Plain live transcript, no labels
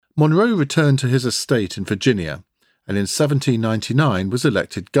Monroe returned to his estate in Virginia and in 1799 was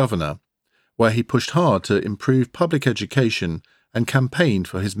elected governor, where he pushed hard to improve public education and campaigned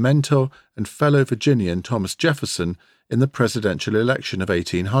for his mentor and fellow Virginian Thomas Jefferson in the presidential election of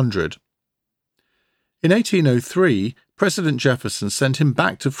 1800. In 1803, President Jefferson sent him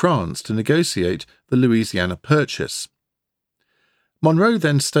back to France to negotiate the Louisiana Purchase. Monroe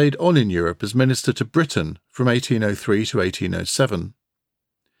then stayed on in Europe as minister to Britain from 1803 to 1807.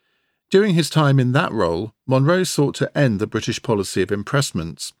 During his time in that role, Monroe sought to end the British policy of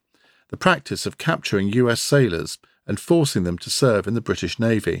impressments, the practice of capturing US sailors and forcing them to serve in the British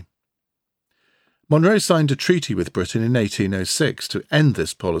Navy. Monroe signed a treaty with Britain in 1806 to end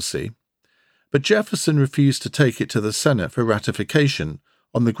this policy, but Jefferson refused to take it to the Senate for ratification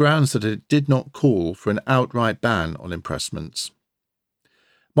on the grounds that it did not call for an outright ban on impressments.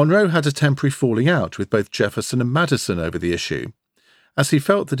 Monroe had a temporary falling out with both Jefferson and Madison over the issue, as he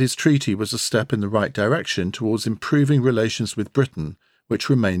felt that his treaty was a step in the right direction towards improving relations with Britain, which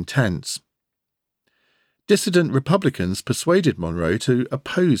remained tense. Dissident Republicans persuaded Monroe to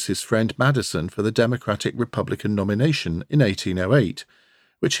oppose his friend Madison for the Democratic-Republican nomination in 1808,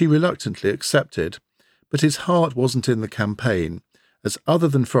 which he reluctantly accepted, but his heart wasn't in the campaign, as other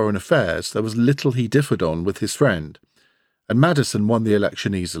than foreign affairs there was little he differed on with his friend, and Madison won the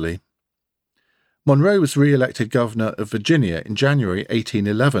election easily. Monroe was re-elected governor of Virginia in January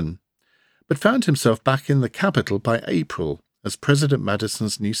 1811, but found himself back in the capital by April as President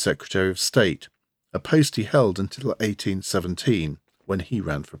Madison's new Secretary of State, a post he held until 1817, when he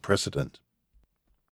ran for president.